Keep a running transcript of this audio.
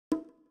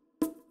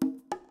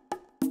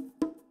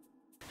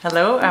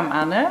Hello, I'm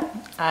Anne.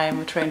 I'm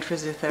a trained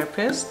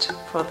physiotherapist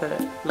for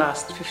the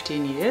last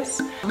 15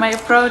 years. My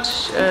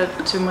approach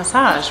to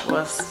massage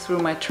was through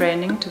my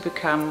training to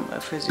become a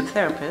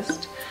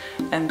physiotherapist,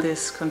 and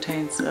this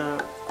contains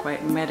a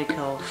quite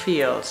medical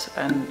field,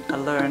 and I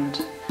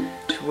learned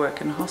to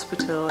work in a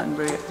hospital and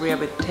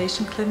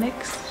rehabilitation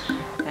clinics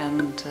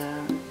and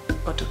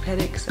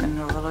orthopedics and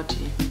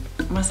neurology.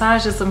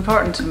 Massage is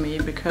important to me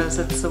because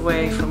it's a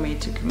way for me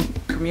to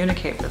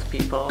communicate with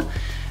people.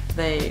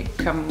 They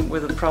come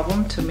with a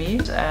problem to me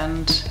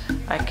and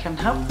I can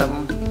help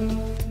them.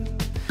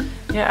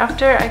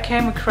 After I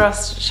came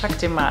across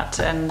Shakti Mat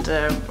and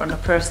on a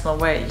personal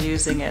way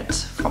using it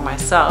for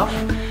myself,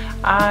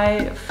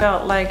 I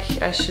felt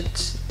like I should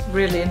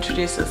really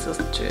introduce this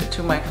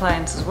to my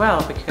clients as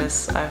well,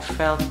 because I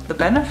felt the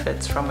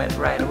benefits from it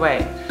right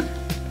away.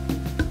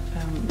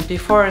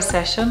 Before a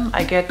session,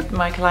 I get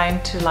my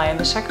client to lie in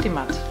the Shakti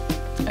Mat.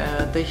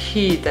 The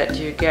heat that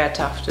you get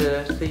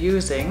after the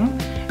using,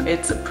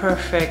 it's a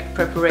perfect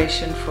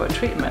preparation for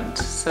treatment.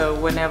 So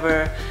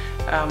whenever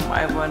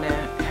I want to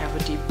have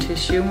a deep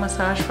tissue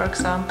massage, for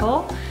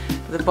example,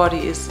 the body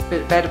is a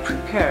bit better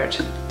prepared.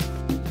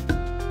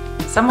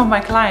 Some of my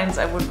clients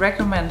I would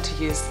recommend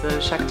to use the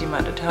Shakti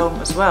Mat at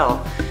home as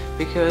well,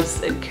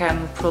 because it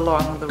can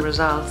prolong the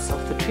results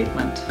of the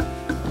treatment.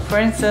 For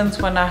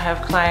instance, when I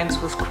have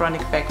clients with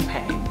chronic back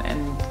pain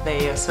and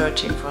they are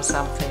searching for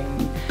something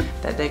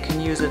that they can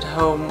use at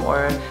home,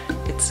 or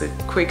it's a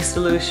quick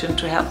solution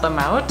to help them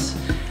out,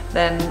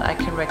 then I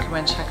can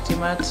recommend Shakti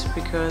Mat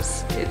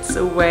because it's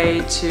a way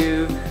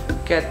to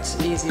get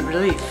easy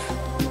relief.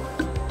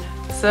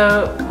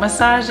 So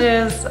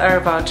massages are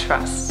about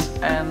trust,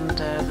 and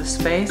the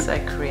space I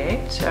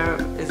create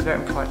is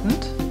very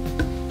important,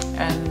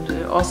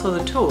 and also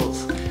the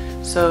tools.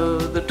 So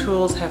the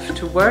tools have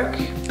to work,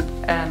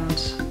 and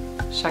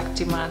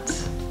Shakti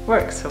Mat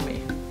works for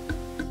me.